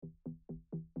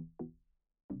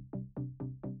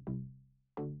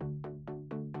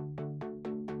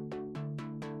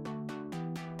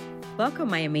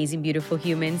Welcome, my amazing, beautiful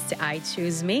humans, to I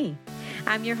Choose Me.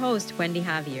 I'm your host, Wendy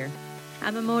Javier.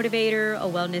 I'm a motivator, a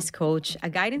wellness coach, a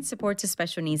guide and support to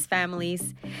special needs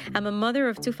families. I'm a mother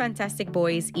of two fantastic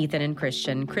boys, Ethan and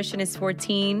Christian. Christian is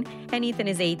 14 and Ethan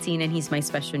is 18, and he's my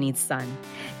special needs son.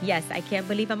 Yes, I can't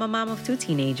believe I'm a mom of two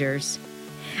teenagers.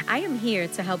 I am here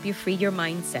to help you free your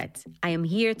mindset. I am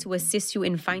here to assist you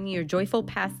in finding your joyful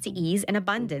path to ease and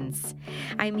abundance.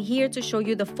 I am here to show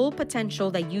you the full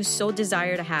potential that you so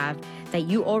desire to have, that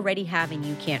you already have and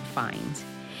you can't find.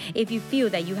 If you feel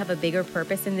that you have a bigger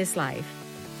purpose in this life,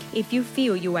 if you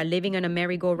feel you are living on a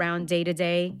merry-go-round day to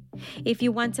day, if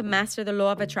you want to master the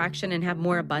law of attraction and have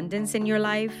more abundance in your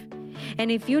life,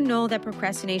 and if you know that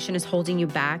procrastination is holding you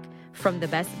back from the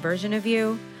best version of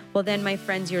you, well then, my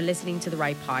friends, you're listening to the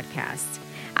right podcast.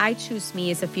 I Choose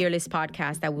Me is a fearless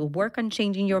podcast that will work on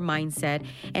changing your mindset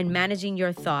and managing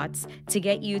your thoughts to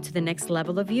get you to the next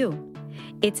level of you.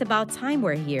 It's about time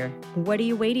we're here. What are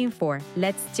you waiting for?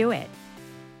 Let's do it.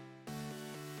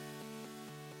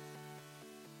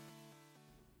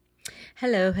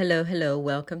 Hello.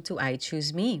 Welcome to I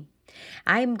Choose Me.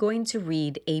 I'm going to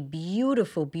read a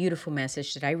beautiful, beautiful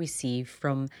message that I received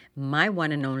from my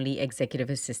one and only executive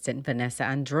assistant, Vanessa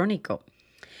Andronico.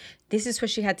 This is what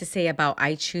she had to say about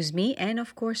I Choose Me and,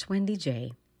 of course, Wendy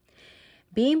J.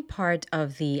 Being part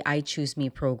of the I Choose Me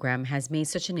program has made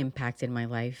such an impact in my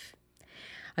life.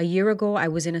 A year ago, I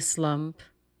was in a slump.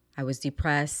 I was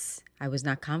depressed. I was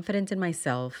not confident in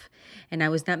myself, and I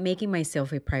was not making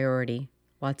myself a priority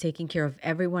while taking care of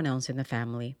everyone else in the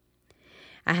family.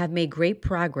 I have made great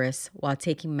progress while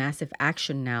taking massive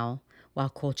action now while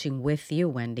coaching with you,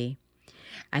 Wendy.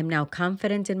 I'm now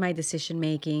confident in my decision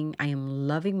making. I am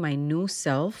loving my new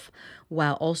self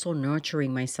while also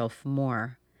nurturing myself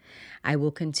more. I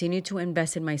will continue to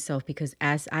invest in myself because,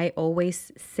 as I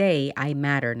always say, I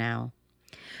matter now.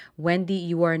 Wendy,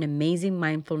 you are an amazing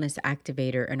mindfulness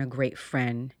activator and a great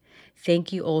friend.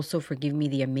 Thank you also for giving me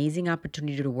the amazing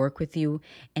opportunity to work with you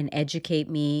and educate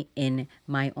me in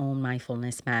my own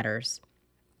mindfulness matters.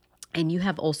 And you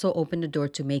have also opened the door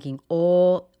to making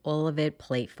all of it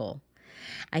playful.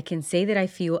 I can say that I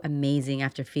feel amazing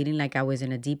after feeling like I was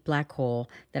in a deep black hole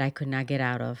that I could not get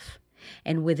out of.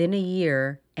 And within a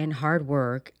year and hard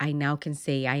work, I now can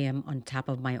say I am on top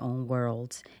of my own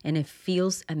world. And it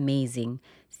feels amazing.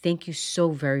 Thank you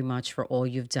so very much for all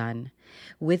you've done.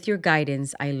 With your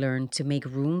guidance, I learned to make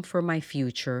room for my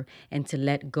future and to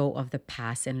let go of the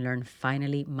past and learn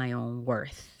finally my own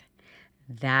worth.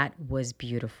 That was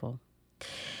beautiful.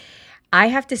 I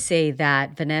have to say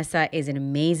that Vanessa is an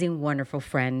amazing, wonderful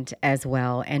friend as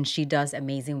well, and she does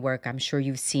amazing work. I'm sure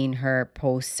you've seen her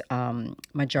post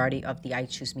majority of the I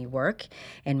Choose Me work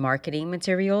and marketing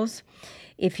materials.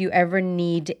 If you ever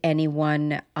need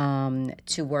anyone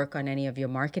to work on any of your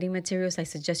marketing materials, I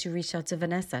suggest you reach out to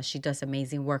Vanessa. She does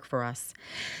amazing work for us.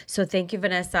 So thank you,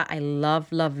 Vanessa. I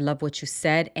love what you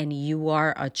said, and you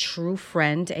are a true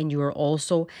friend, and you are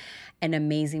also an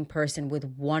amazing person with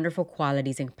wonderful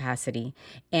qualities and capacity.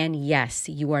 And yes,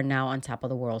 you are now on top of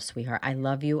the world, sweetheart. I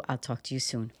love you. I'll talk to you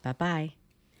soon. Bye-bye.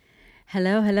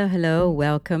 Hello.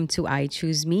 Welcome to I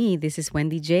Choose Me. This is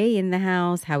Wendy J in the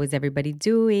house. How is everybody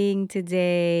doing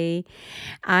today?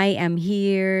 I am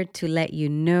here to let you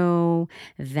know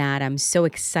that I'm so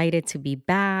excited to be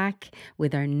back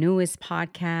with our newest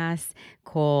podcast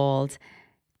called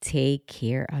Take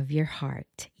Care of Your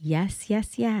Heart. Yes.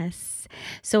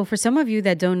 So for some of you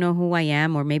that don't know who I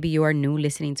am, or maybe you are new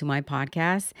listening to my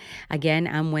podcast, again,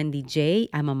 I'm Wendy J.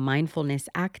 I'm a mindfulness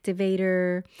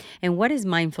activator. And what does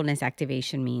mindfulness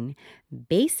activation mean?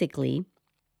 Basically,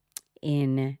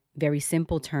 in very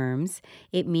simple terms,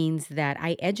 it means that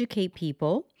I educate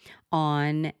people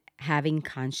on having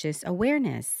conscious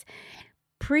awareness,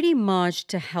 pretty much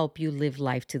to help you live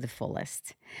life to the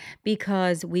fullest,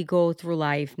 because we go through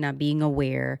life not being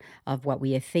aware of what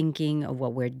we are thinking, of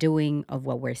what we're doing, of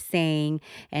what we're saying.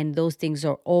 And those things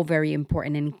are all very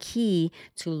important and key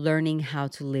to learning how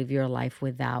to live your life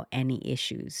without any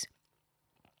issues.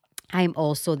 I'm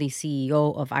also the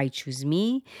CEO of I Choose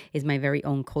Me, is my very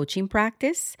own coaching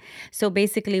practice. So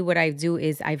basically what I do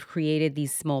is I've created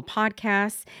these small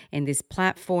podcasts and this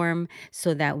platform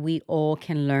so that we all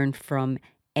can learn from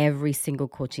every single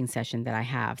coaching session that I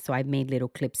have. So I've made little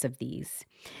clips of these.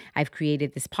 I've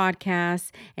created this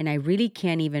podcast, and I really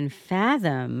can't even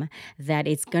fathom that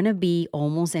it's going to be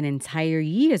almost an entire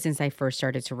year since I first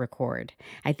started to record.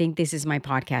 I think this is my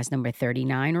podcast number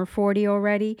 39 or 40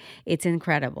 already. It's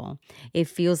incredible. It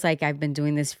feels like I've been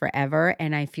doing this forever,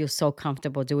 and I feel so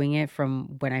comfortable doing it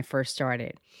from when I first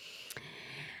started.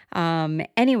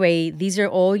 Anyway, these are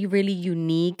all really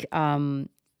unique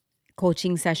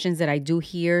coaching sessions that I do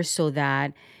here so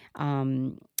that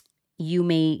you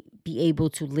may be able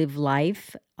to live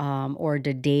life or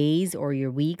the days or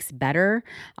your weeks better,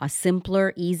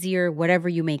 simpler, easier, whatever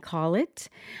you may call it.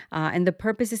 And the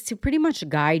purpose is to pretty much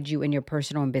guide you in your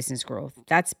personal and business growth.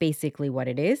 That's basically what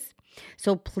it is.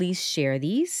 So please share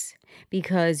these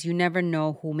because you never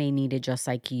know who may need it just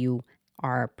like you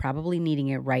are probably needing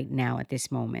it right now at this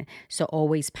moment. So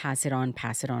always pass it on,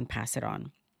 pass it on, pass it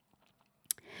on.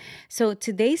 So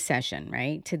today's session,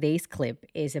 right? Today's clip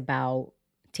is about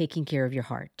taking care of your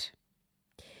heart.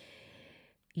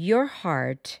 Your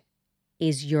heart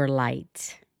is your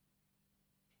light.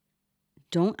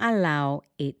 Don't allow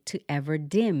it to ever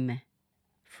dim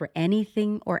for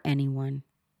anything or anyone.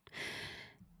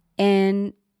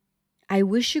 And I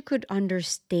wish you could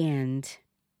understand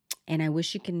and I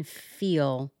wish you can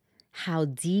feel how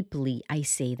deeply I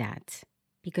say that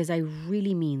because I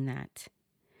really mean that.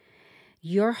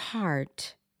 Your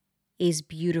heart is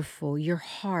beautiful. Your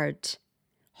heart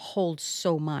holds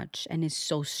so much and is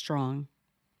so strong.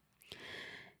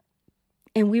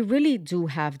 And we really do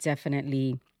have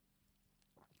definitely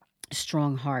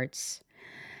strong hearts,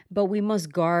 but we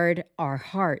must guard our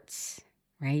hearts,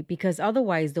 right? Because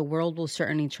otherwise the world will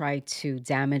certainly try to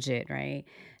damage it, right?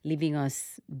 Leaving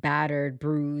us battered,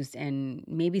 bruised, and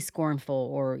maybe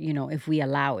scornful, or, if we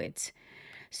allow it.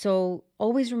 So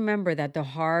always remember that the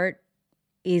heart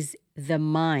is the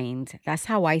mind. That's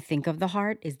how I think of the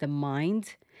heart, is the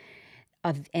mind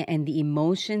of and the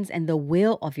emotions and the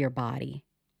will of your body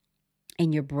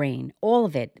and your brain, all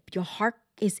of it. Your heart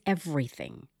is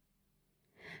everything.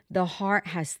 The heart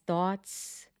has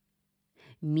thoughts,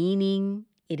 meaning,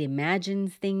 it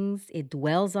imagines things, it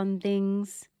dwells on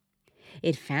things,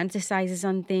 it fantasizes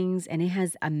on things, and it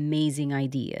has amazing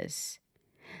ideas.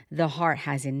 The heart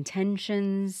has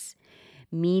intentions,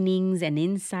 meanings, and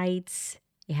insights.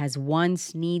 It has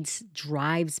wants, needs,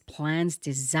 drives, plans,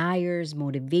 desires,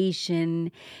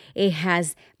 motivation. It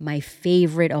has my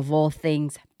favorite of all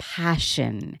things,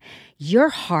 passion. Your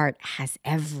heart has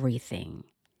everything.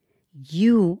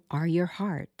 You are your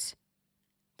heart.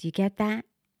 Do you get that?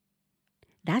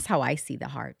 That's how I see the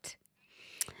heart.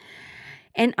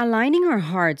 And aligning our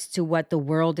hearts to what the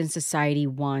world and society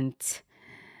want,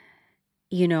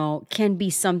 can be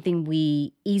something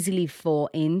we easily fall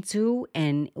into,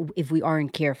 and if we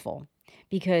aren't careful,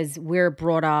 because we're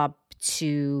brought up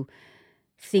to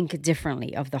think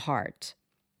differently of the heart.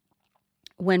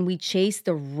 When we chase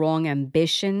the wrong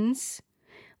ambitions,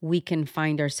 we can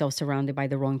find ourselves surrounded by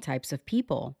the wrong types of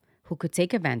people who could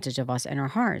take advantage of us and our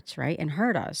hearts, right? And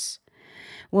hurt us.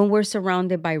 When we're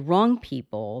surrounded by wrong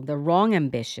people, the wrong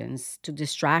ambitions to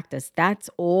distract us, that's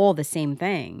all the same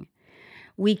thing.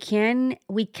 We can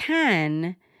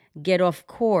get off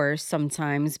course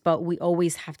sometimes, but we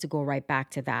always have to go right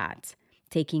back to that.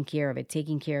 Taking care of it,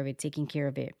 taking care of it, taking care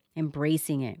of it,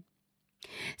 embracing it.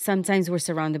 Sometimes we're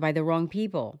surrounded by the wrong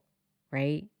people,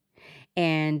 right?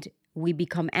 And we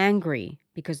become angry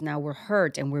because now we're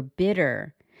hurt and we're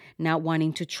bitter, not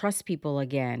wanting to trust people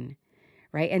again,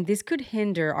 right? And this could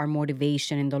hinder our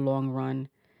motivation in the long run.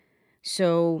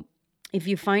 So if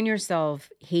you find yourself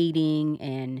hating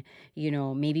and,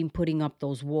 maybe putting up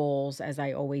those walls, as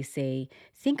I always say,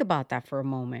 think about that for a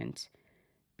moment.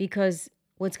 Because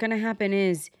what's going to happen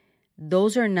is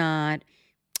those are not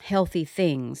healthy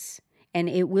things. And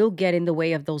it will get in the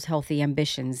way of those healthy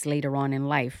ambitions later on in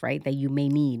life, right? That you may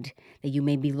need, that you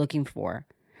may be looking for.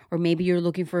 Or maybe you're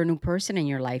looking for a new person in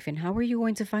your life. And how are you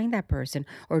going to find that person?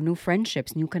 Or new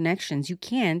friendships, new connections? You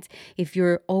can't if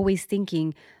you're always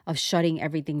thinking of shutting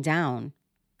everything down,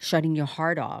 shutting your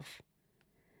heart off.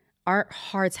 Our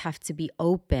hearts have to be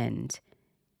opened,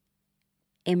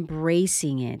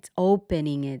 embracing it,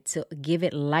 opening it to give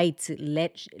it light, to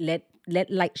let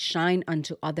light shine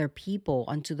unto other people,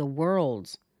 unto the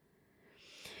world.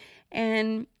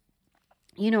 And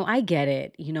I get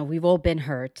it. We've all been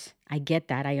hurt. I get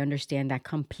that. I understand that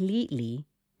completely.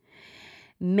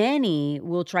 Many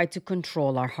will try to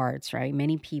control our hearts, right?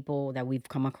 Many people that we've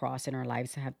come across in our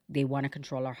lives they want to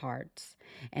control our hearts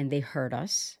and they hurt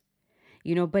us.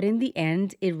 But in the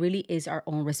end, it really is our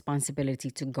own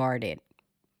responsibility to guard it.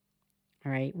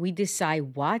 All right? We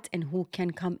decide what and who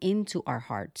can come into our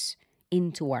hearts,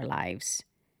 into our lives,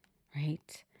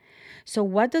 right? So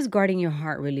what does guarding your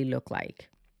heart really look like?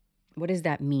 What does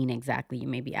that mean exactly? You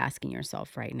may be asking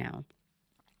yourself right now.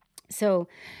 So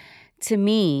to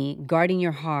me, guarding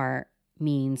your heart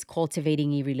means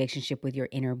cultivating a relationship with your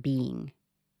inner being,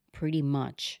 pretty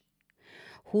much.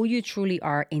 Who you truly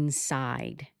are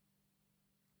inside.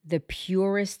 The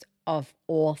purest of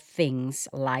all things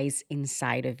lies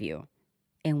inside of you.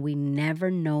 And we never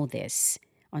know this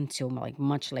until like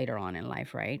much later on in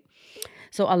life, right?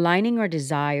 So aligning our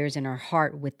desires and our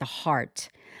heart with the heart,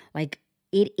 like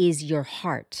it is your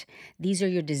heart. These are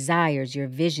your desires, your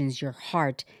visions, your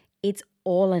heart. It's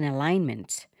all in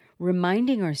alignment.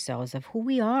 Reminding ourselves of who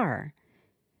we are.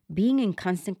 Being in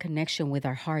constant connection with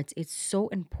our hearts, it's so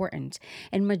important.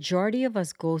 And majority of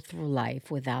us go through life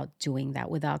without doing that,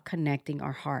 without connecting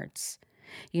our hearts.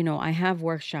 I have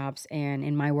workshops, and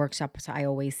in my workshops, I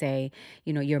always say,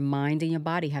 your mind and your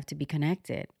body have to be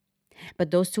connected.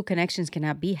 But those two connections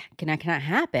cannot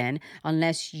happen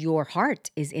unless your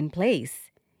heart is in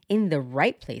place, in the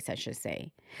right place, I should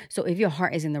say. So if your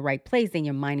heart is in the right place, then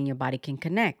your mind and your body can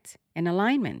connect in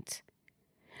alignment.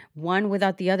 One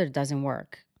without the other doesn't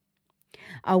work.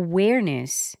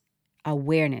 Awareness,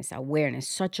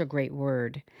 such a great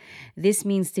word. This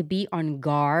means to be on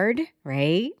guard,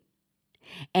 right?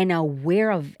 And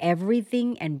aware of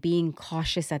everything and being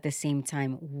cautious at the same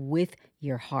time with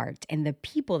your heart and the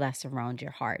people that surround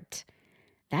your heart.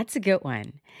 That's a good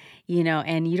one,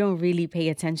 and you don't really pay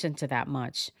attention to that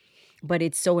much, but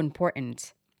it's so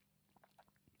important.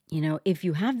 If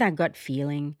you have that gut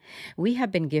feeling, we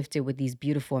have been gifted with these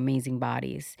beautiful, amazing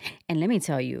bodies. And let me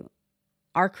tell you,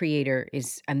 our creator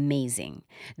is amazing.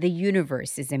 The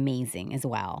universe is amazing as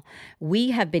well.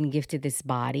 We have been gifted this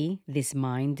body, this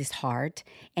mind, this heart,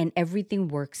 and everything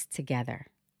works together,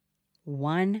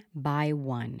 one by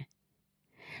one.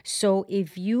 So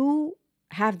if you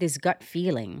have this gut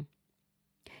feeling,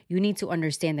 you need to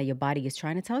understand that your body is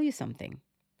trying to tell you something.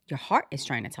 Your heart is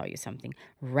trying to tell you something.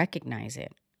 Recognize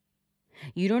it.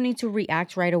 You don't need to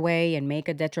react right away and make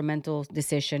a detrimental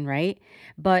decision, right?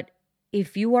 But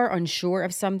if you are unsure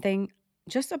of something,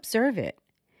 just observe it.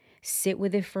 Sit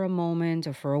with it for a moment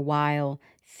or for a while.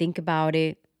 Think about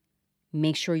it.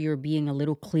 Make sure you're being a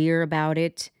little clear about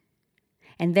it.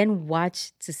 And then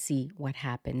watch to see what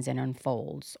happens and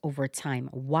unfolds over time.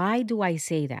 Why do I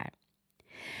say that?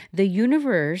 The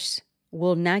universe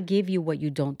will not give you what you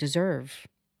don't deserve.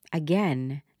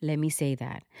 Again, let me say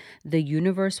that. The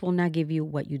universe will not give you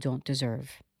what you don't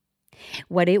deserve.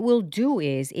 What it will do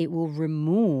is it will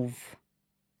remove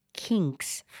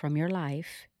kinks from your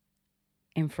life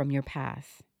and from your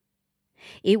path.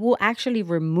 It will actually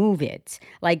remove it,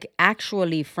 like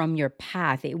actually from your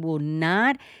path. It will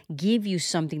not give you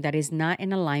something that is not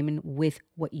in alignment with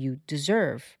what you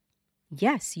deserve.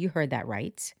 Yes, you heard that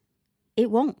right. It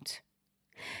won't.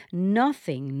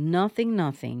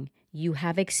 Nothing you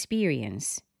have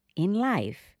experienced in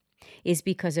life is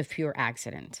because of pure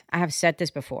accident. I have said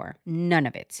this before. None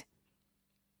of it.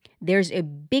 There's a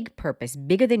big purpose,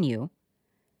 bigger than you,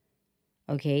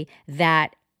 okay,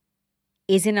 that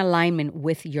is in alignment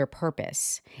with your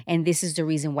purpose. And this is the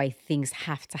reason why things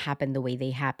have to happen the way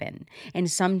they happen.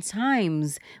 And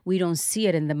sometimes we don't see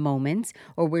it in the moment,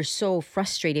 or we're so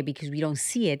frustrated because we don't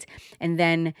see it. And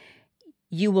then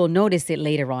you will notice it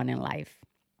later on in life,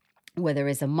 whether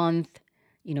it's a month,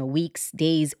 weeks,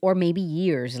 days, or maybe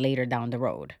years later down the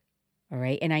road. All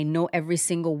right. And I know every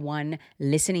single one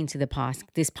listening to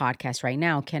this podcast right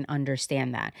now can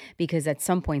understand that, because at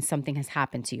some point something has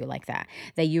happened to you like that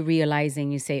you realize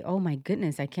and you say, oh my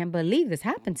goodness, I can't believe this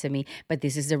happened to me. But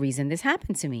this is the reason this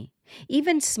happened to me.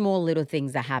 Even small little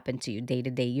things that happen to you day to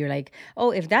day. You're like,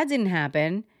 oh, if that didn't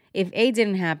happen, if A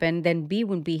didn't happen, then B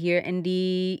wouldn't be here, and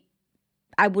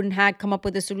I wouldn't have come up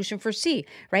with a solution for C,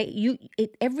 right?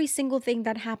 Every single thing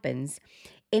that happens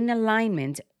in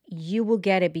alignment, you will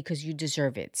get it because you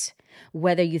deserve it,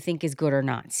 whether you think it's good or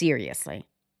not. Seriously.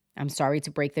 I'm sorry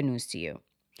to break the news to you.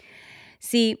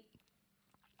 See,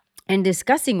 in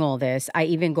discussing all this, I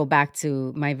even go back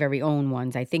to my very own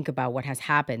ones. I think about what has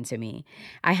happened to me.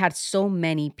 I had so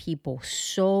many people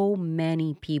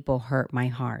hurt my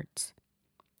heart.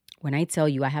 When I tell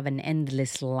you I have an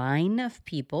endless line of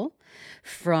people,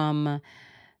 from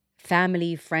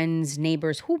family, friends,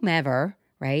 neighbors, whomever,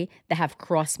 right, that have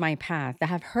crossed my path, that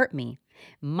have hurt me.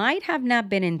 Might have not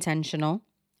been intentional,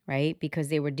 right, because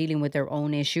they were dealing with their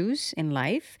own issues in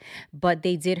life, but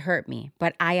they did hurt me.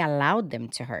 But I allowed them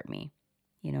to hurt me.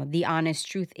 The honest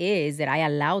truth is that I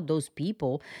allowed those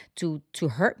people to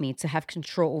hurt me, to have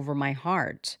control over my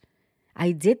heart.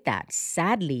 I did that,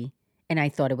 sadly, and I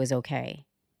thought it was okay,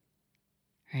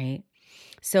 right?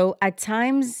 So at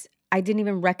times, I didn't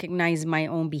even recognize my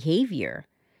own behavior,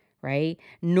 right?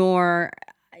 Nor,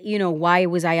 why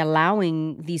was I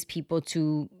allowing these people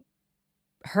to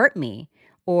hurt me?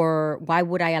 Or why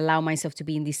would I allow myself to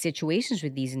be in these situations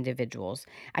with these individuals?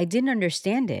 I didn't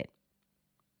understand it.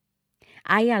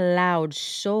 I allowed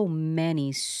so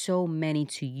many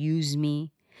to use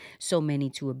me, so many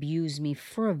to abuse me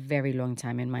for a very long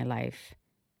time in my life.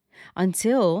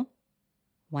 Until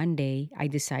one day I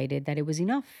decided that it was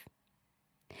enough,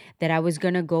 that I was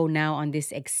going to go now on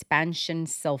this expansion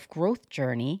self growth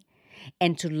journey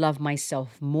and to love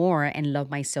myself more and love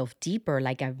myself deeper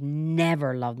like I've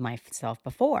never loved myself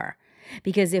before.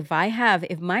 Because if my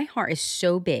heart is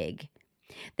so big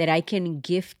that I can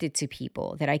gift it to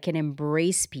people, that I can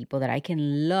embrace people, that I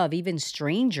can love even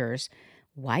strangers,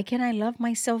 why can't I love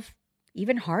myself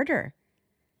even harder?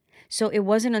 So it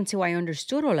wasn't until I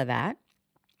understood all of that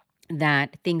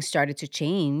things started to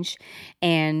change,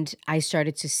 and I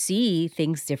started to see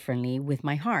things differently with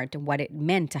my heart and what it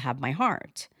meant to have my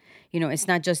heart. It's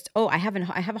not just, oh, I have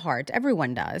a heart.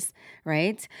 Everyone does,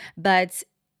 right? But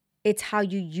it's how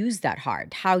you use that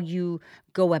heart, how you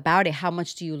go about it. How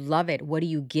much do you love it? What do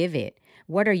you give it?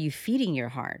 What are you feeding your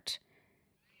heart?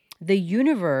 The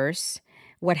universe,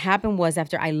 what happened was,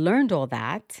 after I learned all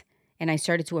that and I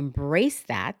started to embrace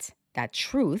that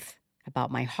truth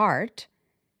about my heart,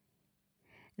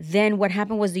 then what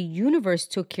happened was the universe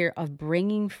took care of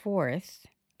bringing forth,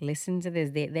 listen to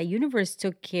this, the universe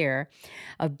took care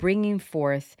of bringing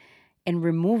forth and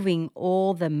removing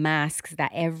all the masks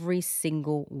that every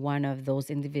single one of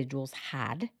those individuals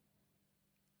had,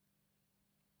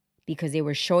 because they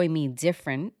were showing me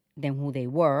different than who they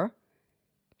were.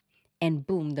 And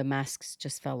boom, the masks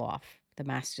just fell off. The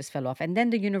mask just fell off. And then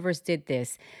the universe did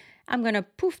this. I'm going to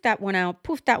poof that one out,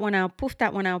 poof that one out, poof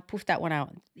that one out, poof that one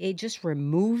out. It just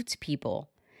removed people.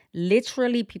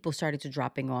 Literally, people started to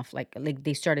dropping off, like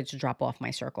they started to drop off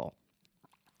my circle.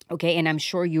 Okay, and I'm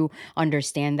sure you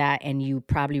understand that and you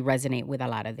probably resonate with a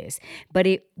lot of this. But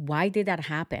why did that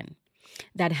happen?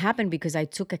 That happened because I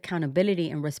took accountability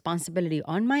and responsibility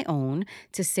on my own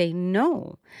to say,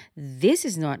 no, this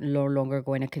is no longer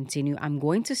going to continue. I'm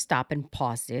going to stop and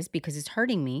pause this because it's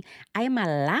hurting me. I am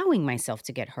allowing myself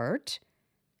to get hurt,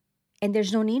 and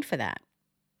there's no need for that.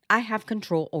 I have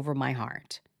control over my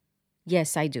heart.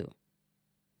 Yes, I do.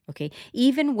 Okay.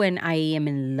 Even when I am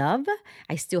in love,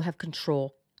 I still have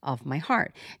control of my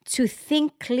heart. To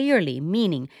think clearly,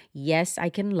 meaning, yes, I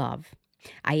can love.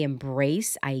 I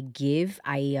embrace, I give,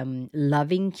 I am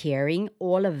loving, caring,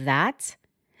 all of that.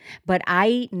 But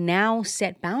I now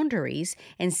set boundaries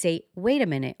and say, wait a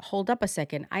minute, hold up a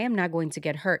second. I am not going to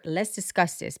get hurt. Let's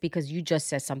discuss this because you just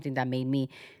said something that made me,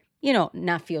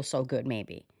 not feel so good,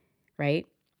 maybe, right?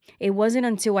 It wasn't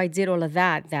until I did all of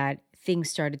that things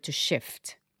started to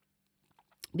shift.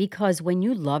 Because when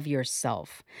you love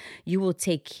yourself, you will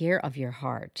take care of your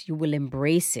heart. You will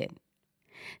embrace it.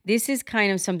 This is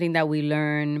kind of something that we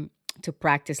learn to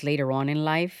practice later on in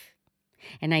life.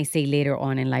 And I say later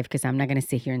on in life because I'm not going to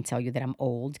sit here and tell you that I'm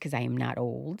old, because I am not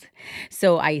old.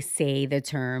 So I say the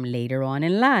term later on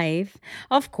in life,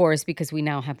 of course, because we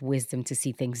now have wisdom to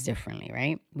see things differently,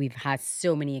 right? We've had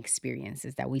so many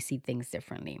experiences that we see things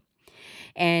differently.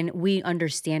 And we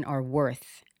understand our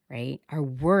worth, right? Our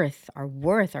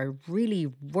really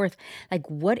worth. Like,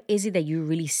 what is it that you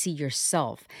really see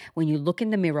yourself? When you look in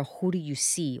the mirror, who do you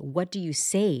see? What do you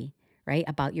say, right,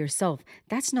 about yourself?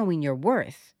 That's knowing your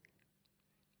worth.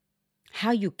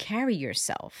 How you carry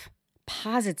yourself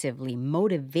positively,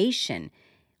 motivation,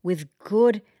 with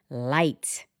good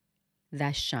light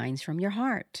that shines from your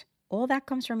heart. All that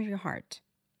comes from your heart.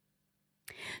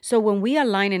 So when we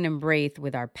align and embrace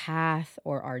with our path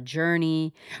or our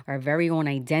journey, our very own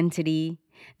identity,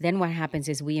 then what happens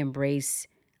is we embrace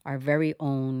our very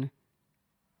own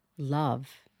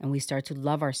love and we start to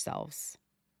love ourselves.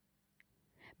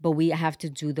 But we have to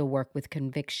do the work with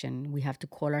conviction. We have to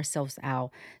call ourselves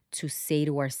out to say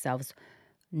to ourselves,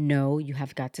 no, you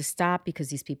have got to stop because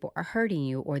these people are hurting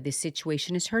you, or this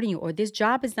situation is hurting you, or this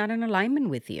job is not in alignment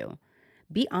with you.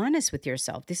 Be honest with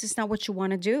yourself. This is not what you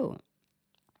want to do.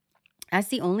 That's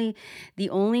the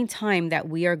only time that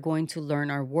we are going to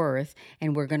learn our worth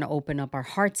and we're going to open up our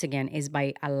hearts again is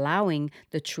by allowing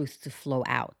the truth to flow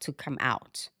out, to come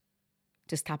out,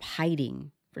 to stop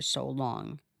hiding for so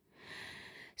long.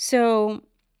 So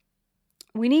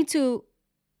we need to,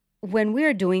 when we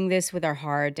are doing this with our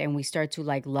heart and we start to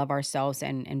love ourselves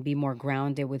and be more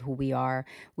grounded with who we are,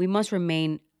 we must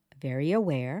remain very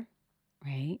aware,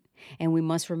 right? And we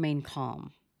must remain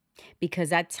calm.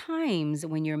 Because at times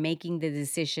when you're making the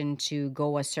decision to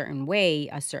go a certain way,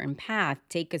 a certain path,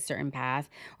 take a certain path,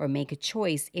 or make a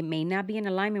choice, it may not be in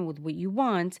alignment with what you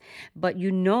want, but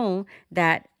you know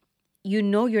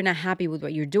you're not happy with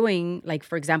what you're doing, like,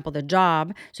 for example, the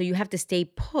job. So you have to stay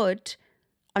put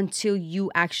until you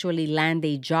actually land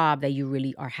a job that you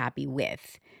really are happy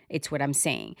with. It's what I'm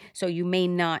saying. So it may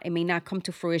not come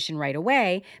to fruition right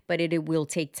away, but it will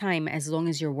take time, as long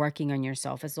as you're working on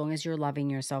yourself, as long as you're loving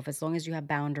yourself, as long as you have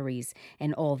boundaries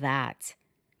and all that.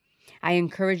 I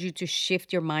encourage you to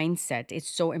shift your mindset. It's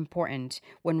so important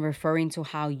when referring to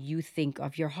how you think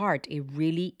of your heart. It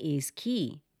really is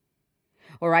key.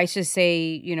 Or I should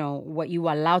say, what you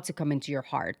allow to come into your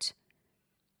heart.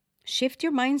 Shift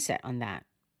your mindset on that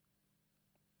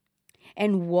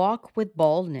and walk with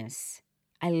boldness.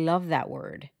 I love that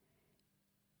word.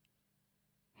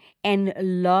 And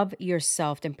love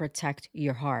yourself and protect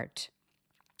your heart.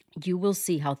 You will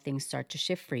see how things start to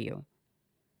shift for you.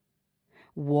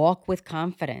 Walk with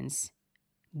confidence.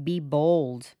 Be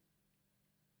bold.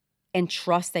 And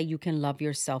trust that you can love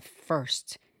yourself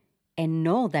first. And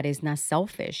know that it's not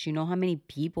selfish. You know how many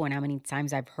people and how many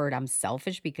times I've heard I'm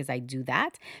selfish because I do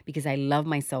that, because I love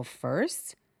myself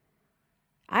first?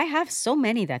 I have so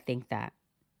many that think that.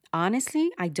 Honestly,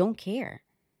 I don't care.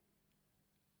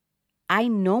 I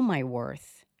know my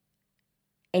worth.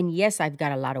 And yes, I've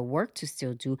got a lot of work to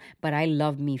still do, but I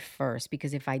love me first,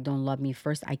 because if I don't love me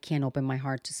first, I can't open my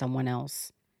heart to someone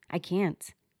else. I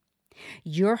can't.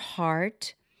 Your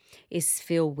heart is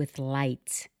filled with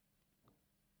light.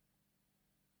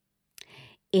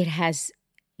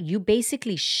 You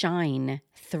basically shine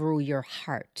through your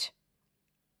heart.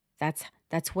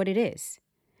 That's what it is.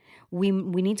 We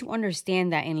need to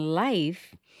understand that in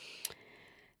life,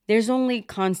 there's only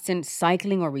constant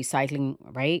cycling or recycling,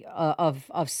 right?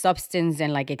 Of substance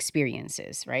and like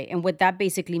experiences, right? And what that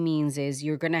basically means is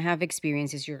you're gonna have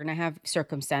experiences, you're gonna have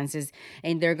circumstances,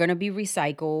 and they're gonna be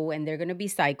recycled and they're gonna be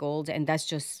cycled, and that's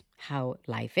just how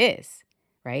life is,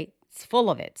 right? It's full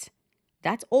of it.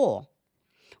 That's all.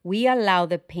 We allow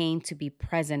the pain to be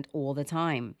present all the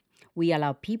time. We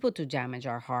allow people to damage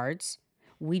our hearts.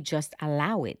 We just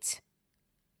allow it.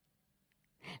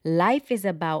 Life is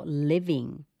about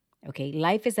living. Okay,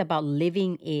 life is about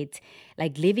living it,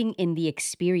 like living in the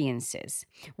experiences,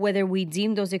 whether we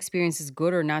deem those experiences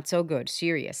good or not so good.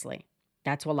 Seriously,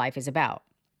 that's what life is about.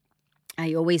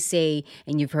 I always say,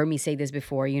 and you've heard me say this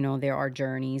before, there are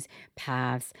journeys,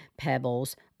 paths,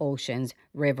 pebbles, oceans,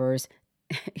 rivers.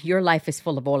 Your life is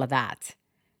full of all of that.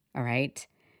 All right.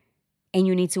 And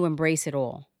you need to embrace it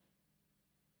all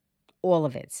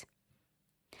of it.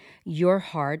 Your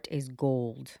heart is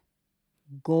gold.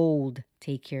 Gold.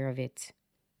 Take care of it.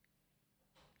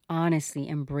 Honestly,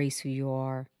 embrace who you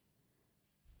are.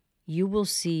 You will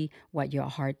see what your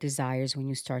heart desires when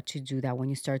you start to do that, when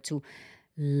you start to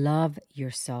love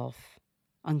yourself,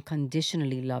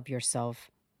 unconditionally love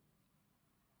yourself,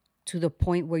 to the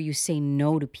point where you say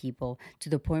no to people, to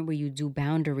the point where you do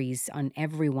boundaries on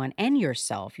everyone and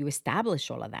yourself. You establish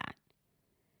all of that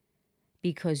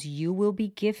because you will be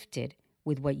gifted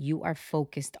with what you are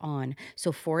focused on.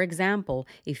 So, for example,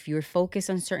 if you're focused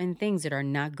on certain things that are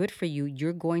not good for you,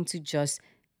 you're going to just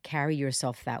carry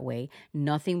yourself that way.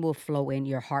 Nothing will flow in.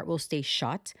 Your heart will stay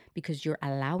shut because you're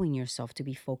allowing yourself to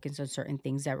be focused on certain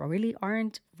things that really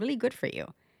aren't really good for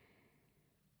you.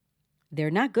 They're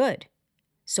not good.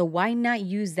 So why not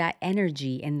use that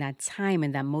energy and that time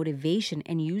and that motivation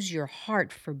and use your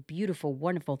heart for beautiful,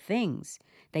 wonderful things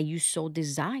that you so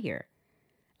desire?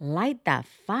 Light that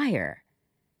fire.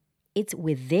 It's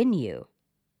within you.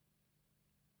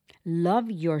 Love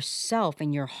yourself,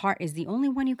 and your heart is the only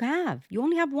one you have. You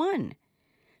only have one.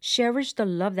 Cherish the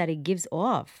love that it gives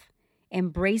off.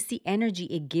 Embrace the energy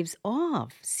it gives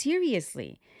off.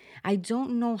 Seriously. I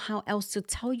don't know how else to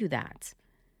tell you that.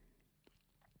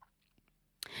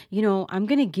 I'm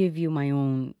going to give you my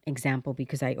own example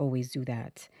because I always do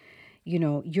that.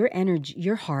 Your energy,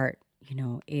 your heart,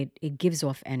 it gives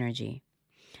off energy,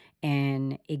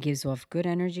 and it gives off good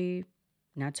energy,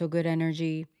 not so good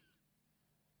energy,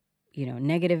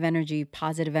 negative energy,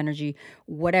 positive energy,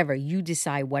 whatever. You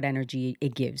decide what energy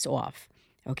it gives off.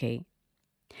 Okay.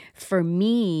 For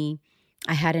me,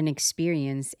 I had an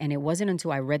experience, and it wasn't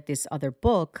until I read this other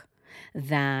book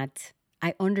that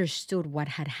I understood what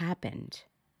had happened.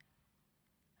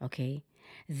 Okay.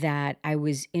 That I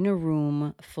was in a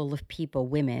room full of people,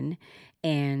 women,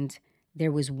 and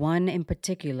there was one in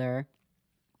particular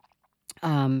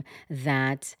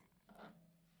that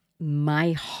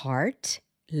my heart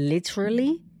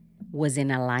literally was in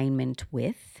alignment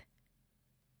with,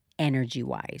 energy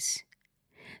wise.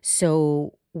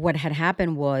 So what had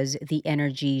happened was the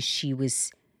energy she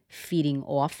was feeding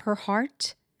off her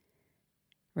heart,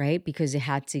 right? Because it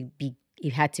had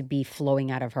to be flowing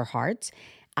out of her heart.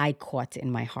 I caught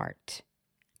in my heart.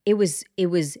 It was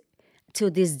till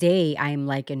this day I'm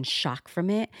like in shock from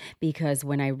it, because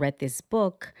when I read this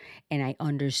book and I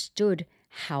understood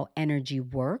how energy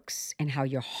works and how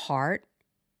your heart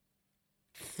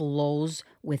flows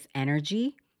with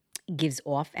energy, gives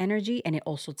off energy, and it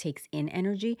also takes in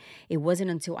energy. It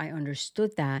wasn't until I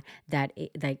understood that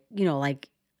it, like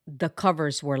the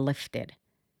covers were lifted.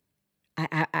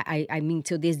 I mean,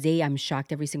 till this day, I'm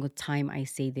shocked every single time I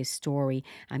say this story.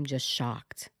 I'm just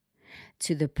shocked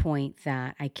to the point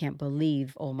that I can't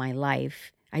believe all my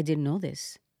life I didn't know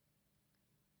this.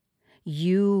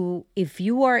 If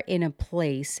you are in a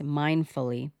place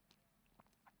mindfully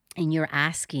and you're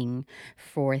asking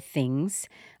for things,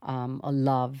 a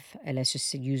love, let's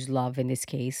just use love in this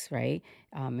case, right?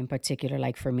 In particular,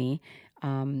 like for me,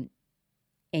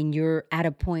 and you're at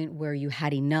a point where you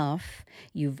had enough,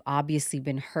 you've obviously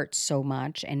been hurt so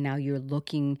much, and now you're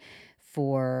looking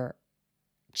for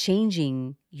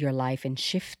changing your life and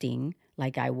shifting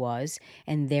like I was.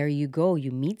 And there you go,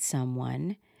 you meet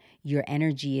someone, your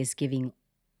energy is giving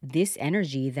this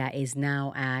energy that is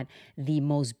now at the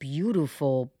most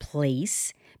beautiful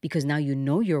place because now you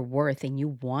know your worth and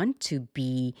you want to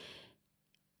be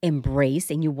embraced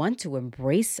and you want to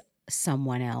embrace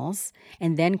someone else.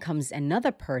 And then comes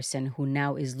another person who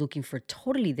now is looking for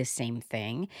totally the same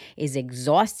thing, is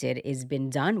exhausted, is been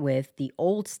done with the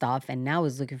old stuff and now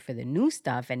is looking for the new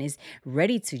stuff and is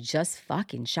ready to just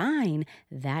fucking shine.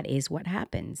 That is what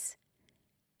happens.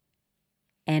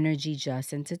 Energy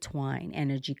just intertwined,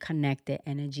 energy connected,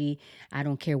 energy, I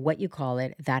don't care what you call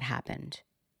it, that happened.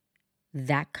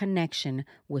 That connection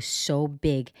was so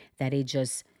big that it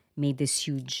just made this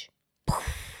huge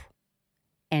poof,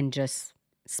 and just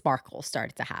sparkle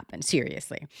started to happen,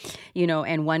 seriously.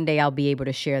 And one day I'll be able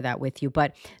to share that with you.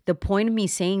 But the point of me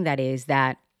saying that is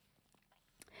that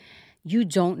you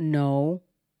don't know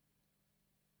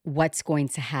what's going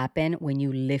to happen when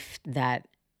you lift that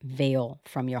veil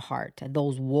from your heart,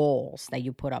 those walls that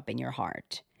you put up in your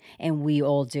heart. And we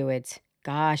all do it.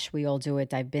 Gosh, we all do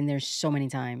it. I've been there so many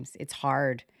times. It's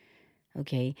hard.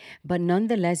 Okay. But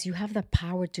nonetheless, you have the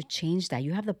power to change that.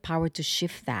 You have the power to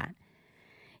shift that.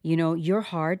 Your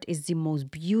heart is the most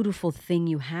beautiful thing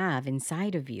you have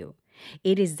inside of you.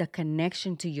 It is the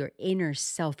connection to your inner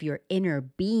self, your inner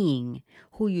being,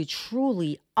 who you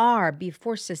truly are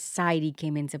before society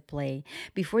came into play,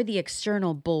 before the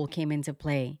external bull came into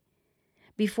play,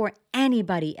 before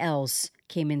anybody else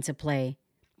came into play,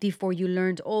 before you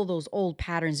learned all those old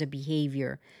patterns of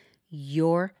behavior.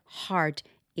 Your heart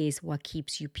is what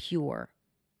keeps you pure.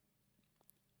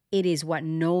 It is what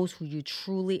knows who you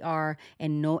truly are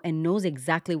and knows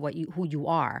exactly who you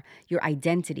are, your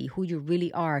identity, who you really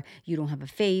are. You don't have a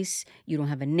face, you don't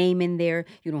have a name in there,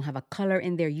 you don't have a color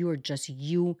in there. You are just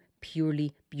you,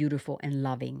 purely beautiful and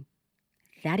loving.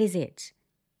 That is it.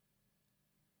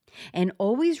 And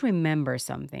always remember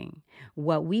something.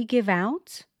 What we give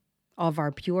out of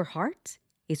our pure heart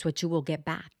is what you will get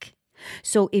back.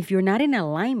 So if you're not in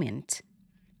alignment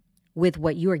with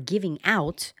what you are giving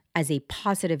out as a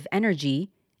positive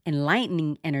energy,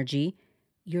 enlightening energy,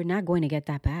 you're not going to get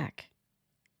that back.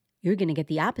 You're going to get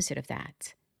the opposite of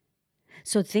that.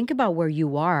 So think about where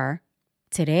you are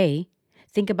today.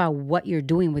 Think about what you're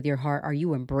doing with your heart. Are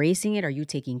you embracing it? Are you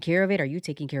taking care of it? Are you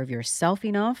taking care of yourself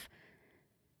enough?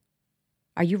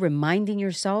 Are you reminding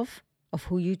yourself of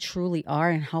who you truly are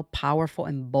and how powerful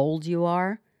and bold you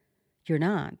are? You're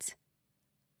not.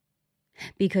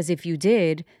 Because if you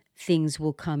did, things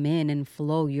will come in and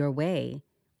flow your way.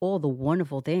 All the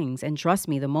wonderful things. And trust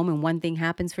me, the moment one thing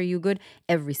happens for you good,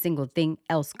 every single thing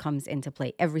else comes into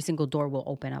play. Every single door will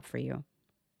open up for you.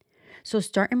 So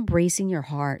start embracing your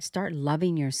heart. Start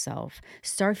loving yourself.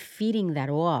 Start feeding that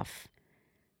off.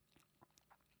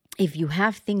 If you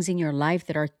have things in your life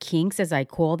that are kinks, as I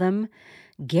call them,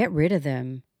 get rid of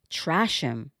them. Trash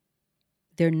them.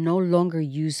 They're no longer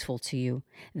useful to you.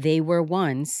 They were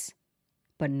once,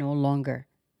 but no longer.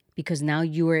 Because now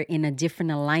you are in a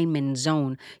different alignment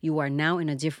zone. You are now in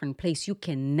a different place. You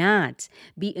cannot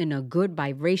be in a good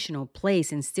vibrational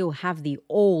place and still have the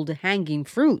old hanging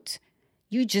fruit.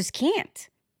 You just can't.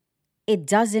 It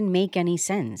doesn't make any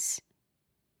sense.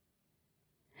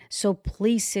 So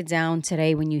please sit down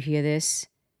today when you hear this,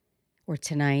 or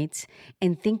tonight,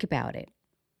 and think about it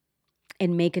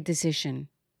and make a decision.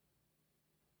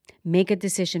 Make a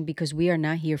decision, because we are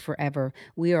not here forever.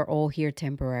 We are all here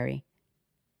temporary.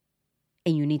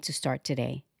 And you need to start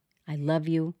today. I love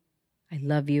you. I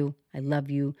love you. I love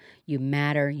you. You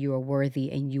matter. You are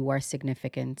worthy and you are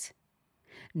significant.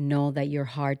 Know that your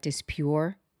heart is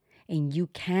pure and you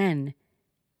can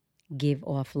give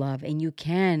off love and you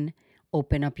can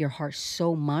open up your heart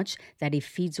so much that it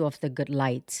feeds off the good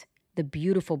light, the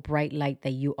beautiful bright light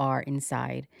that you are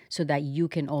inside, so that you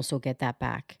can also get that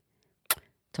back.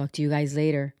 Talk to you guys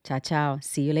later. Ciao, ciao.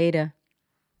 See you later.